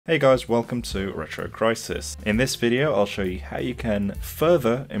Hey guys, welcome to Retro Crisis. In this video I'll show you how you can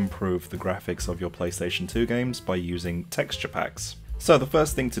further improve the graphics of your PlayStation 2 games by using texture packs. So the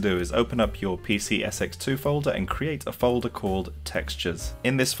first thing to do is open up your PCSX2 folder and create a folder called Textures.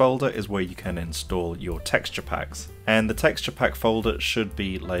 In this folder is where you can install your texture packs. And the texture pack folder should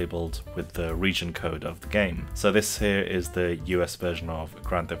be labeled with the region code of the game. So this here is the US version of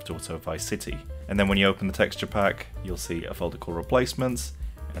Grand Theft Auto Vice City. And then when you open the texture pack, you'll see a folder called Replacements.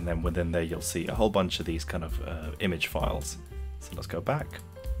 And then within there you'll see a whole bunch of these kind of image files. So let's go back.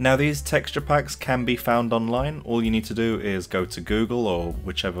 Now these texture packs can be found online. All you need to do is go to Google or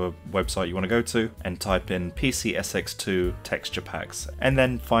whichever website you want to go to and type in PCSX2 texture packs and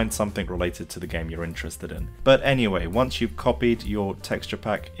then find something related to the game you're interested in. But anyway, once you've copied your texture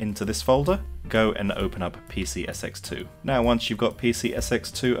pack into this folder, go and open up PCSX2. Now once you've got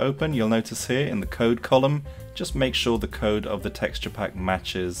PCSX2 open, you'll notice here in the code column, just make sure the code of the texture pack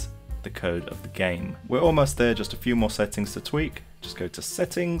matches the code of the game. We're almost there, just a few more settings to tweak. Just go to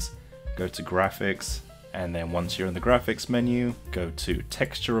Settings, go to Graphics, and then once you're in the Graphics menu, go to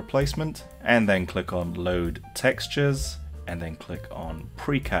Texture Replacement, and then click on Load Textures, and then click on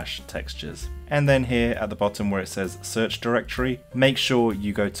Pre-Cache Textures. And then here at the bottom where it says Search Directory, make sure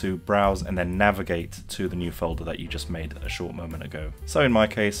you go to Browse and then navigate to the new folder that you just made a short moment ago. So in my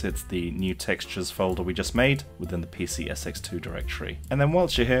case, it's the new textures folder we just made within the PCSX2 directory. And then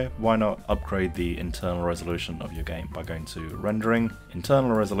whilst you're here, why not upgrade the internal resolution of your game by going to Rendering,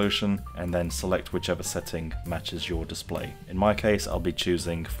 Internal Resolution, and then select whichever setting matches your display. In my case, I'll be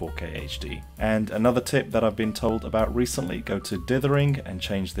choosing 4K HD. And another tip that I've been told about recently, go to Dithering and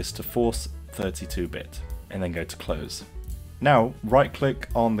change this to Force 32-bit, and then go to Close. Now, right click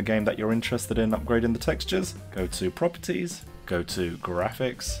on the game that you're interested in upgrading the textures, go to Properties, go to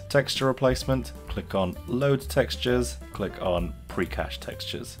Graphics, Texture Replacement, click on Load Textures, click on Pre-Cache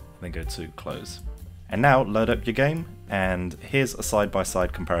Textures, then go to Close. And now load up your game, and here's a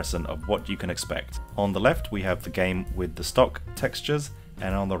side-by-side comparison of what you can expect. On the left we have the game with the stock textures,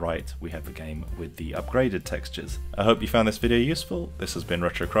 and on the right we have the game with the upgraded textures. I hope you found this video useful. This has been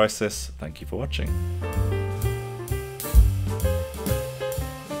Retro Crisis. Thank you for watching.